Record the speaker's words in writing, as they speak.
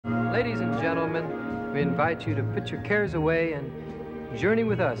Ladies and gentlemen, we invite you to put your cares away and journey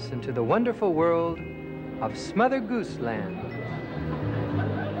with us into the wonderful world of Smothered Goose Land.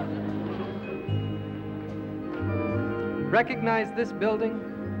 Recognize this building?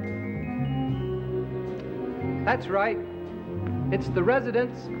 That's right. It's the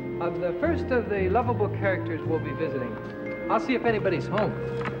residence of the first of the lovable characters we'll be visiting. I'll see if anybody's home.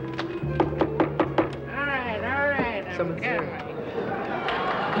 All right. Someone's there.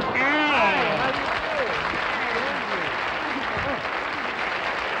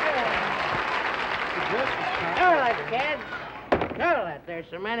 Hello, kids. Hello, there's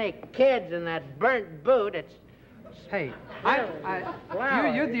so many kids in that burnt boot. It's... Hey,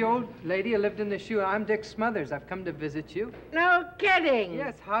 Wow. you're the old lady who lived in the shoe. I'm Dick Smothers. I've come to visit you. No kidding.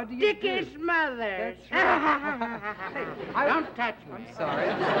 Yes, how do you Dickie do? Smothers. That's right. Hey, Don't touch me. I'm sorry.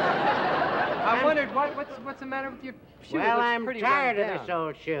 I wondered what's the matter with your shoe? Well, It looks I'm pretty tired run of down. this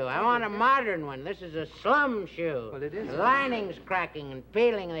old shoe. I want a modern one. This is a slum shoe. Well, it is. The lining's cracking and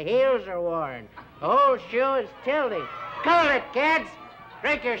peeling. The heels are worn. The whole shoe is tilting. Cool it, kids.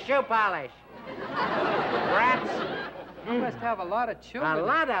 Drink your shoe polish. Rats. You must have a lot of children. A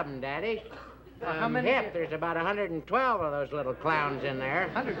lot of them, Daddy. How many? Hip, there's about 112 of those little clowns in there.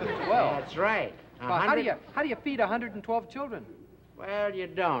 112? That's right. Well, how do you feed 112 children? Well, you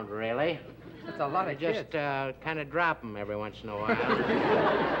don't really. That's a lot I of just kids. kind of drop them every once in a while.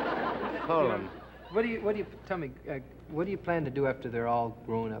 Pull them. What do you tell me? What do you plan to do after they're all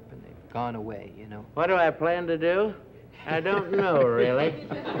grown up and they've gone away? You know. What do I plan to do? I don't know, really.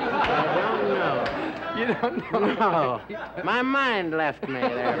 I don't know. You don't know? No. My mind left me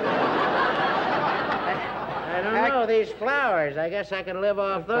there. I don't know. These flowers, I guess I can live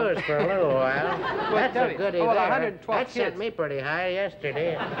off those for a little while. That's a goodie well, there. 112 That kids. sent me pretty high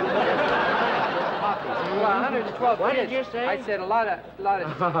yesterday. Well, 112 What kids. did you say? I said a lot of...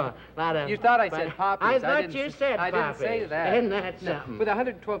 Lot of... You thought I said poppies. I thought didn't- you said I poppies. didn't say that. Isn't that No. something? With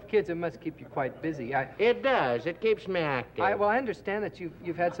 112 kids, it must keep you quite busy. It does. It keeps me active. Well, I understand that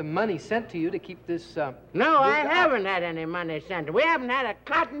you've had some money sent to you to keep this... No, I haven't had any money sent. We haven't had a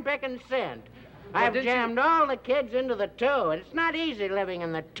cotton-picking cent. I've did you- jammed all the kids into the toe, and it's not easy living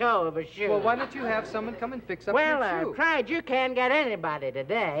in the toe of a shoe. Well, why don't you have someone come and fix up Well, your I've shoe? tried. You can't get anybody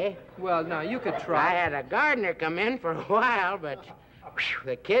today. Well, no, you could I try. had a gardener come in for a while, but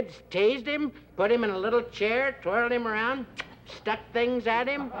the kids teased him, put him in a little chair, twirled him around, stuck things at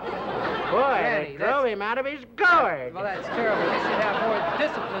him. Boy, Danny, they drove him out of his gourd. Well, that's terrible. You should have more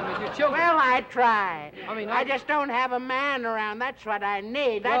discipline with your children. Well, I try. I mean, I just don't have a man around. That's what I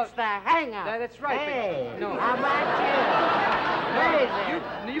need. Well, That's the hang-up. that's right, but- Hey, no. how about you? Hey, there.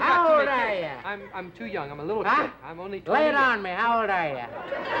 You How got old too are many you? kids. I'm too young. I'm a little Huh? kid. I'm only 28. Lay it on me. How old are you?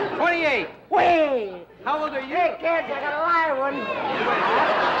 28. Wait. How old are you? Hey, kids, I got a live one. Come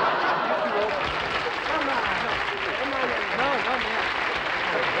on. Come on. No, man.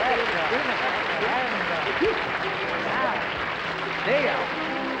 There.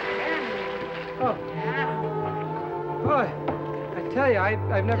 Oh. Boy, I tell you,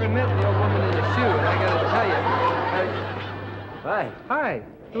 I've never met the old woman in the shoe, and I gotta tell you. Hi, Hi,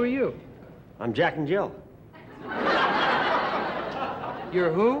 who are you? I'm Jack and Jill.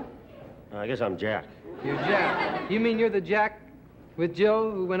 You're who? I guess I'm Jack. You're Jack. You mean you're the Jack with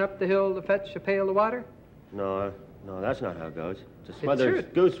Jill who went up the hill to fetch a pail of water? No, that's not how it goes. It's a true. Smothers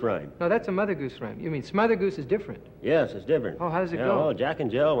Goose rhyme. No, that's a Mother Goose rhyme. You mean Smother Goose is different. Yes, it's different. Oh, how does it Yeah, go? well, Jack and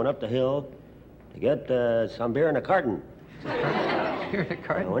Jill went up the hill to get some beer in a carton. You're in a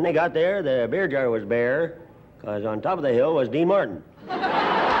cart. And when they got there, the beer jar was bare, because on top of the hill was Dean Martin. Out.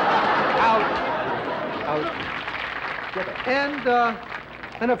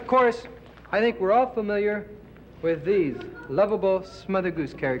 And of course, I think we're all familiar with these lovable Smother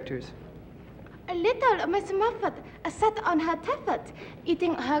Goose characters. A little Miss Muffet sat on her tippet,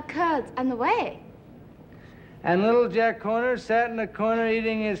 eating her curds and whey. And little Jack Corner sat in the corner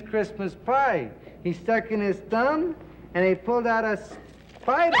eating his Christmas pie. He stuck in his thumb, and he pulled out a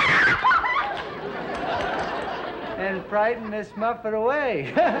spider and frightened Miss Muffet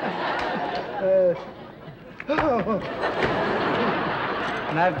away.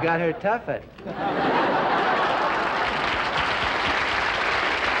 And I've got her tuffet.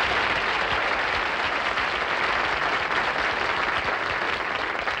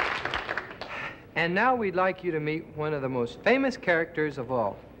 And now we'd like you to meet one of the most famous characters of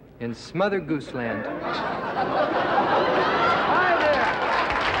all in Smother Goose Land. Hi there!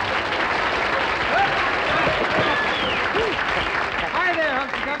 Hi there,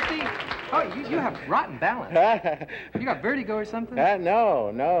 Humpty Dumpty. Oh, you have got rotten balance. You got vertigo or something?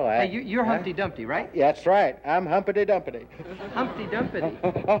 No. Hey, you're Humpty Dumpty, right? That's right. I'm Humpty Dumpty. Humpty Dumpty.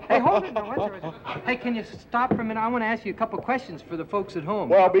 Hey, hold it. Hey, can you stop for a minute? I want to ask you a couple questions for the folks at home.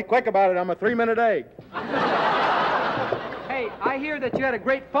 Well, be quick about it. I'm a 3-minute egg. Hey, I hear that you had a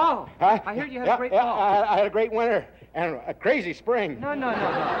great fall. Huh? I heard you had a great fall. I had a great winter and a crazy spring. No.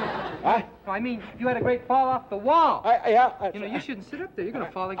 Huh? I mean, you had a great fall off the wall. Yeah. You know, you shouldn't sit up there. You're going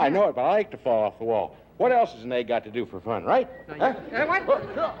to fall again. I know it, but I like to fall off the wall. What else has an egg got to do for fun, right? No,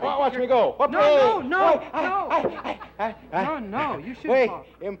 Watch me go. No. You shouldn't Wait, fall.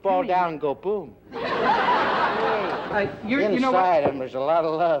 him fall down and go boom. You know what? Inside him, there's a lot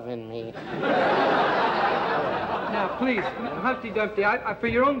of love in me. Now, please, Humpty Dumpty, for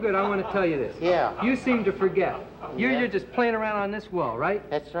your own good, I want to tell you this. Yeah. You seem to forget. You're just playing around on this wall, right?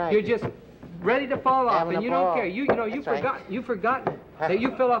 That's right. You're just ready to fall off, Having and a you ball. don't care. You've forgotten that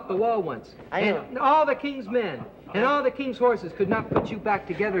you fell off the wall once. I know. And all the king's men and all the king's horses could not put you back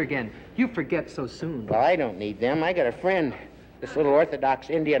together again. You forget so soon. Well, I don't need them. I got a friend. This little Orthodox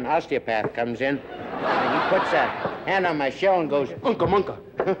Indian osteopath comes in, and he puts a hand on my shell and goes, unka munka.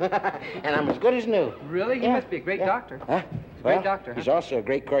 And I'm as good as new. Really? He must be a great doctor. Huh? Great doctor, He's huh? also a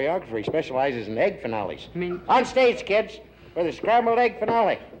great choreographer. He specializes in egg finales. I mean- On stage, kids, for the scrambled egg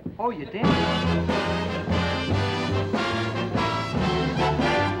finale. Oh, you did?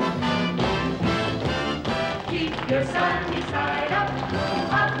 Keep your sunny side up.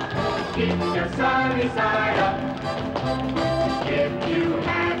 Keep your sunny side up. If you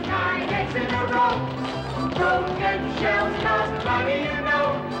had 9 eggs in a row, broken shells cost money, you know.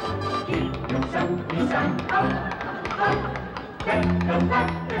 Keep your sunny side up. Let the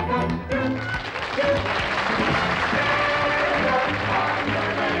laughter come through. Stand up on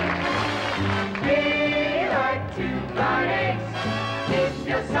your legs. Be like 2 fine eggs. Keep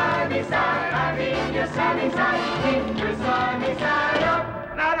your sunny side. Your sunny side, keep your sunny side up.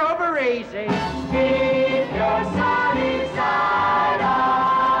 Not over easy.